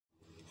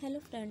Hello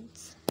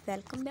friends,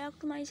 welcome back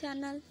to my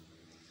channel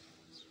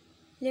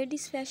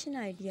Ladies Fashion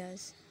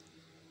Ideas.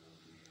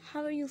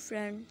 How are you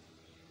friend?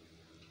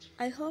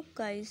 I hope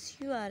guys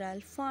you are all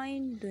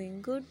fine,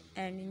 doing good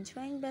and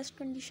enjoying best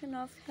condition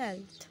of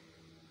health.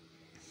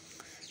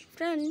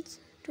 Friends,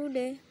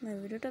 today my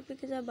video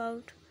topic is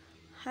about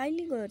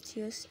highly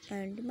gorgeous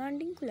and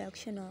demanding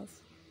collection of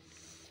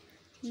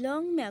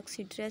long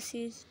maxi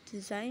dresses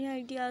design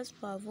ideas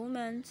for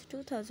women's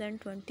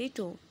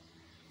 2022.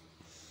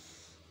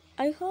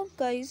 I hope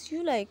guys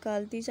you like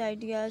all these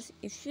ideas.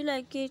 If you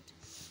like it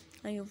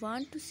and you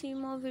want to see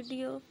more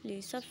video,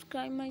 please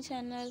subscribe my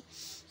channel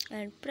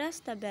and press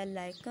the bell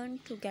icon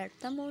to get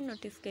the more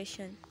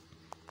notification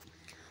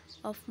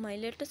of my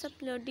latest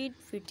uploaded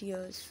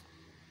videos.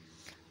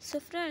 So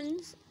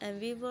friends and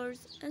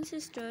viewers and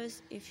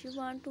sisters, if you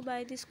want to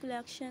buy this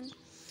collection,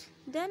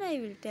 then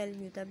I will tell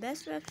you the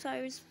best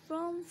websites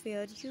from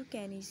where you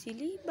can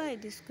easily buy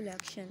this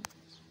collection.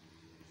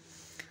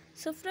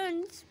 So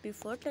friends,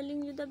 before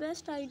telling you the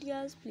best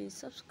ideas, please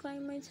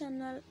subscribe my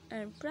channel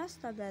and press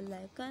the bell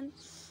icon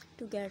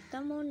to get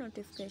the more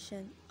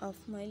notification of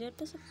my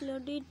latest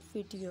uploaded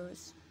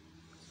videos.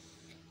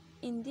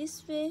 In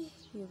this way,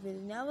 you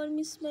will never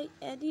miss my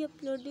any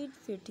uploaded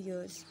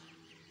videos.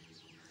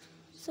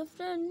 So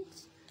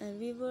friends and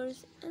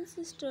viewers and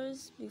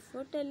sisters,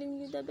 before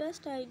telling you the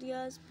best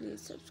ideas,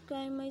 please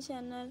subscribe my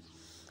channel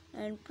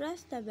and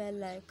press the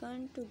bell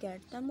icon to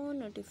get the more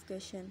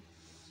notification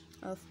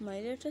of my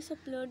latest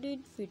uploaded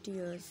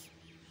videos.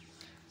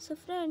 So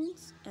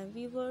friends and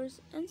viewers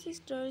and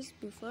sisters,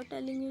 before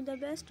telling you the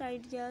best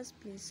ideas,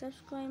 please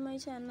subscribe my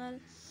channel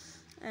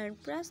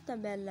and press the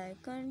bell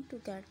icon to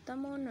get the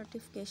more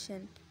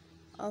notification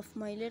of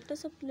my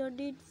latest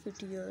uploaded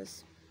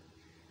videos.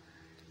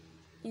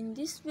 In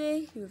this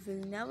way, you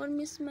will never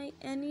miss my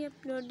any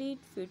uploaded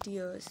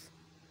videos.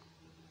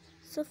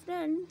 So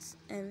friends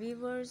and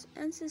viewers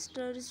and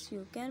sisters,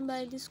 you can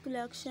buy this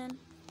collection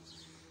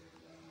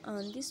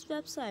on these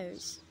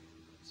websites: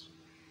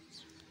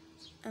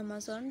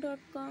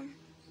 Amazon.com,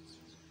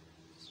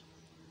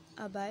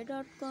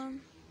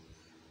 abai.com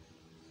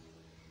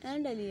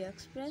and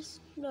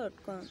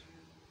aliexpress.com.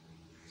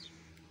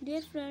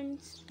 Dear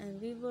friends and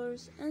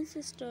viewers and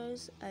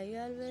sisters, I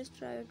always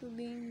try to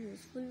bring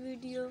useful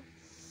video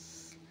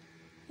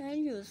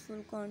and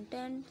useful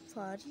content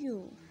for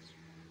you.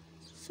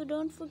 So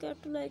don't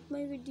forget to like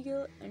my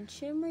video and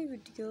share my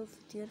video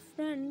with your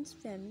friends,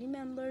 family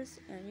members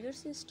and your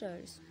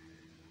sisters.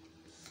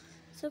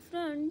 So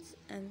friends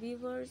and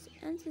viewers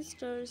and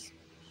sisters,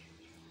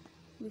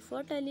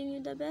 before telling you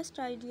the best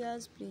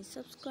ideas, please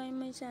subscribe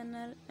my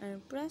channel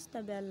and press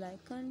the bell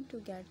icon to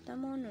get the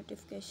more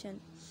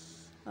notification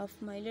of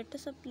my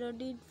latest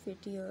uploaded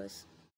videos.